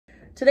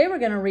Today we're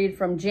going to read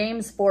from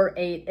James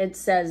 4:8. It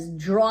says,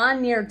 draw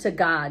near to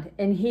God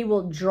and he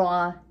will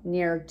draw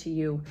near to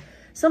you.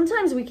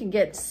 Sometimes we can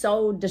get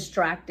so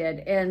distracted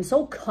and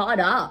so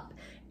caught up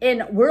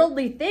in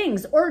worldly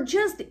things, or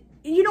just,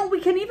 we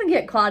can even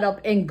get caught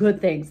up in good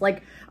things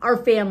like our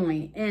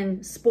family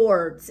and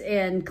sports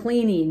and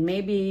cleaning.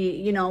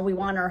 Maybe, we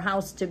want our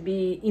house to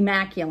be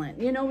immaculate.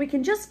 We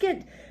can just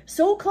get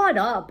so caught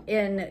up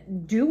in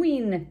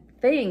doing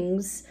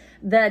things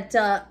that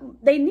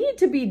they need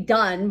to be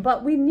done,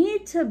 but we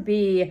need to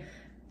be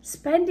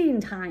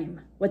spending time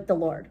with the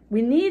Lord.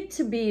 We need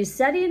to be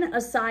setting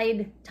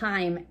aside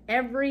time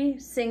every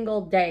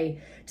single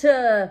day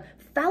to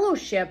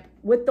fellowship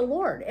with the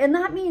Lord. And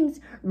that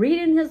means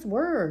reading his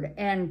word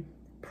and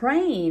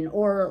praying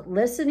or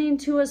listening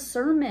to a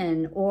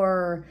sermon,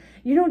 or,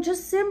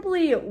 just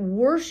simply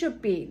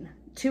worshiping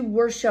to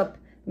worship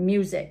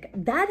music.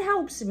 That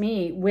helps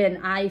me when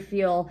I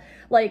feel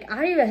like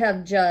I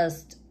have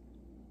just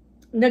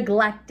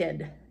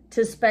neglected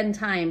to spend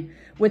time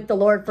with the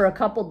Lord for a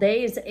couple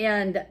days,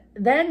 and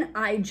then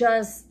I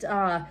just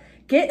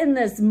get in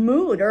this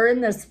mood or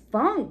in this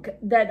funk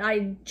that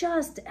I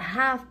just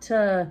have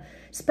to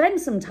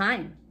spend some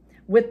time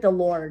with the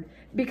Lord,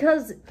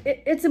 because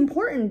it's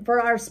important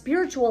for our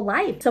spiritual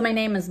life. So my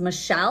name is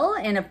Michelle,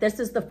 and if this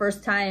is the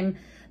first time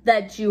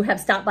that you have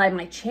stopped by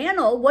my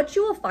channel, what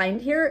you will find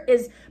here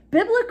is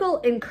biblical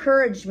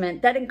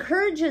encouragement that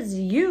encourages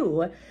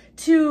you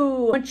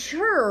to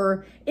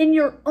mature in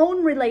your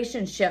own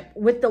relationship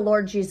with the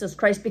Lord Jesus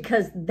Christ,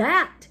 because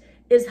that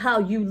is how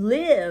you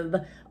live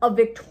a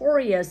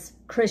victorious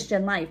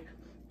Christian life.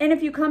 And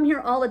if you come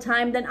here all the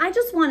time, then I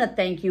just want to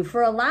thank you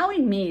for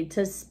allowing me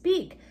to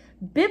speak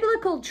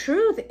biblical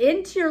truth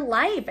into your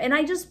life. And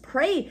I just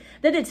pray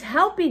that it's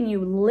helping you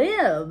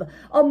live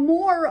a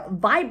more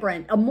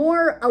vibrant, a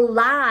more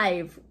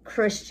alive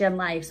Christian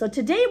life. So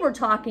today we're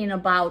talking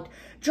about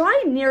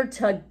drawing near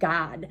to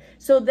God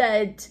so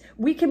that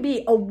we can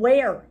be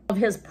aware of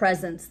his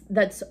presence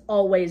that's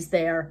always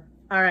there.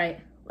 All right,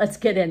 let's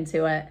get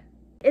into it.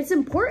 It's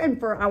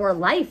important for our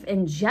life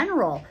in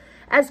general.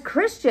 As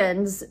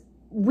Christians,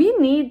 we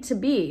need to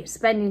be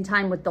spending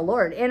time with the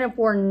Lord. And if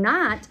we're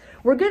not,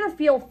 we're going to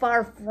feel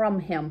far from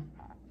him.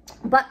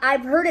 But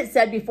I've heard it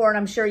said before, and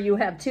I'm sure you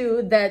have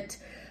too, that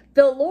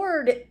the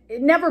Lord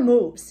never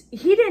moves.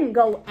 He didn't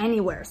go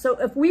anywhere. So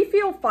if we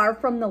feel far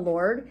from the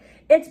Lord,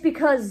 it's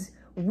because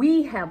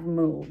we have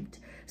moved.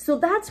 So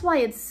that's why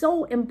it's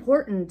so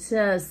important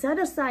to set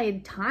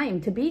aside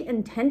time, to be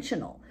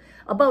intentional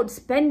about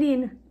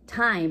spending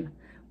time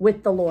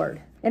with the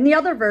Lord. And the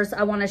other verse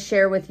I want to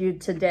share with you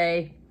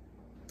today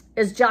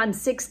is John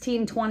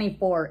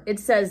 16:24. It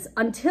says,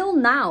 until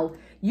now,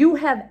 you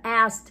have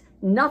asked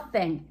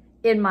nothing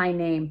in my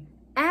name.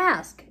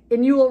 Ask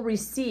and you will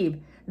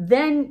receive.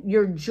 Then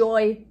your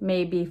joy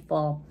may be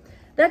full.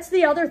 That's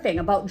the other thing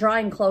about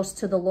drawing close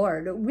to the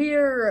Lord.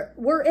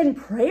 We're in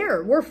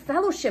prayer. We're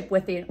fellowship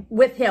with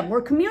him.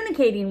 We're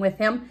communicating with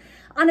him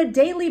on a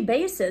daily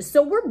basis.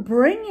 So we're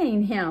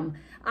bringing him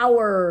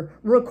our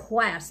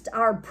request,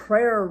 our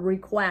prayer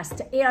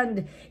request,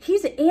 and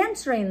he's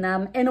answering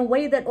them in a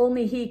way that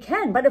only he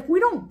can. But if we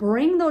don't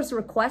bring those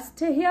requests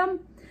to him,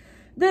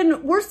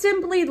 then we're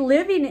simply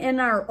living in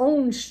our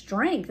own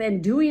strength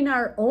and doing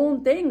our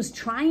own things,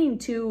 trying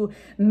to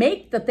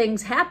make the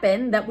things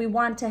happen that we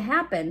want to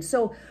happen.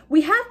 So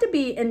we have to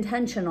be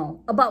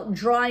intentional about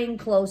drawing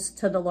close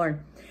to the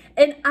Lord.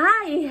 And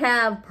I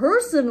have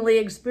personally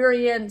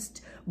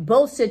experienced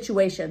both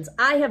situations.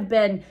 I have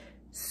been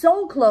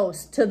so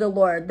close to the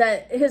Lord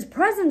that his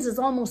presence is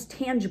almost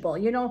tangible.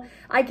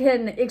 I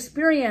can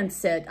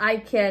experience it. I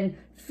can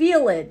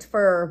feel it,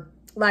 for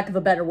lack of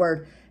a better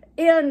word.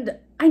 And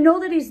I know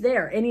that he's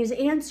there and he's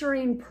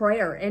answering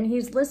prayer and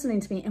he's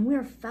listening to me, and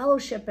we're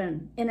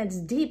fellowshipping, and it's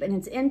deep and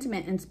it's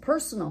intimate and it's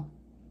personal.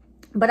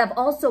 But I've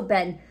also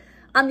been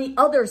on the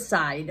other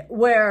side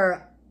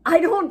where I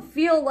don't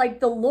feel like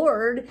the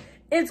Lord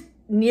is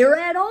near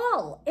at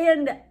all.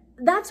 And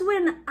that's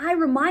when I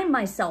remind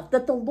myself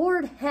that the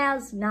Lord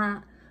has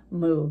not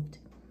moved.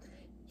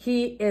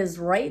 He is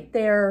right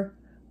there,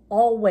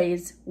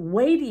 always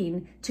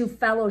waiting to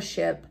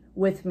fellowship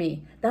with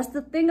me. That's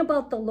the thing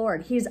about the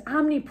Lord. He's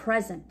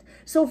omnipresent.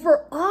 So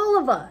for all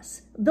of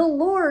us, the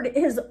Lord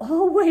is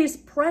always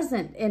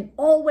present and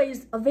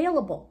always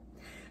available.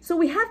 So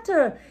we have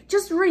to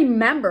just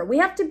remember, we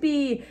have to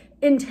be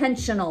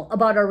intentional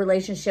about our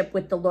relationship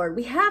with the Lord.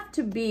 We have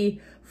to be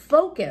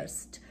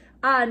focused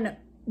on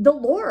the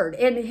Lord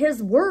and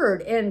his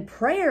word and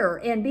prayer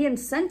and being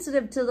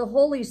sensitive to the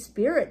Holy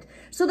Spirit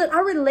so that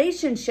our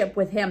relationship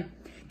with him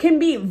can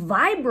be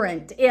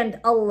vibrant and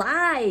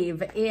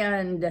alive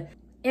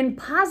and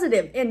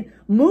positive and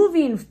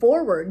moving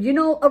forward.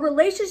 A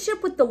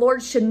relationship with the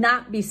Lord should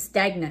not be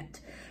stagnant.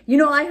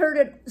 I heard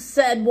it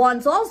said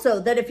once also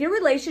that if your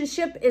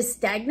relationship is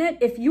stagnant,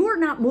 if you are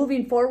not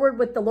moving forward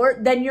with the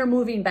Lord, then you're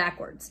moving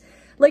backwards.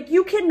 Like,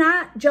 you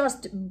cannot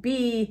just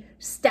be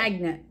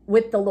stagnant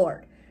with the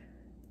Lord.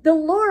 The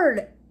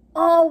Lord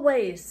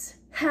always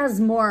has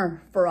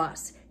more for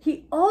us.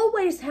 He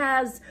always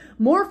has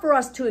more for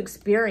us to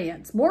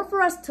experience, more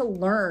for us to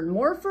learn,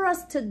 more for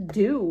us to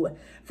do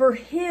for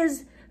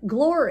his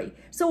glory.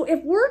 So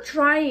if we're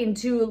trying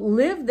to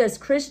live this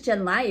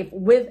Christian life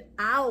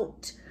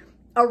without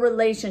a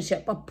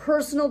relationship, a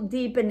personal,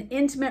 deep, and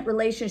intimate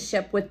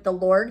relationship with the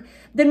Lord,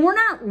 then we're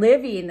not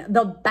living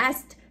the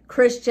best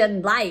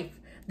Christian life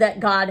that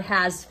God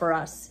has for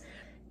us.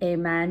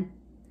 Amen.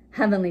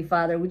 Heavenly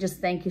Father, we just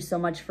thank you so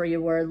much for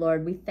your word,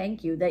 Lord. We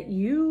thank you that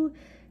you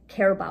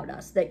care about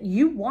us, that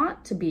you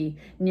want to be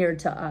near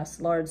to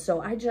us, Lord.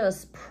 So I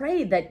just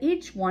pray that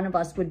each one of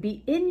us would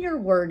be in your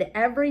word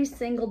every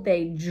single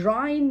day,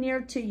 drawing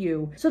near to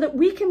you so that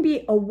we can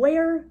be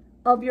aware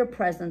of your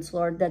presence,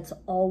 Lord, that's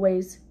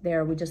always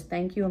there. We just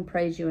thank you and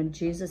praise you in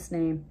Jesus'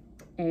 name.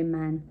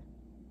 Amen.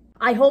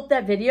 I hope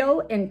that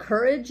video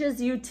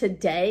encourages you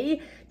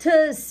today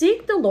to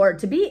seek the Lord,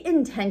 to be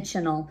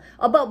intentional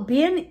about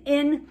being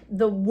in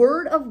the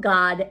Word of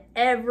God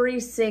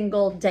every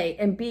single day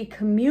and be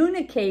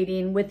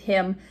communicating with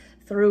Him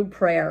through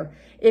prayer.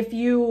 If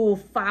you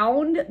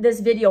found this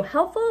video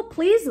helpful,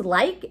 please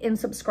like and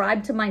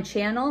subscribe to my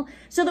channel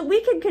so that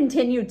we can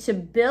continue to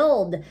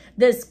build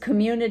this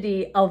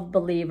community of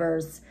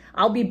believers.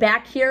 I'll be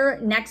back here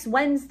next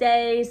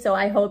Wednesday, so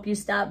I hope you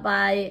stop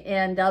by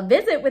and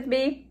visit with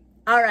me.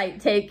 All right,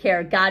 take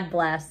care. God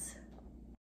bless.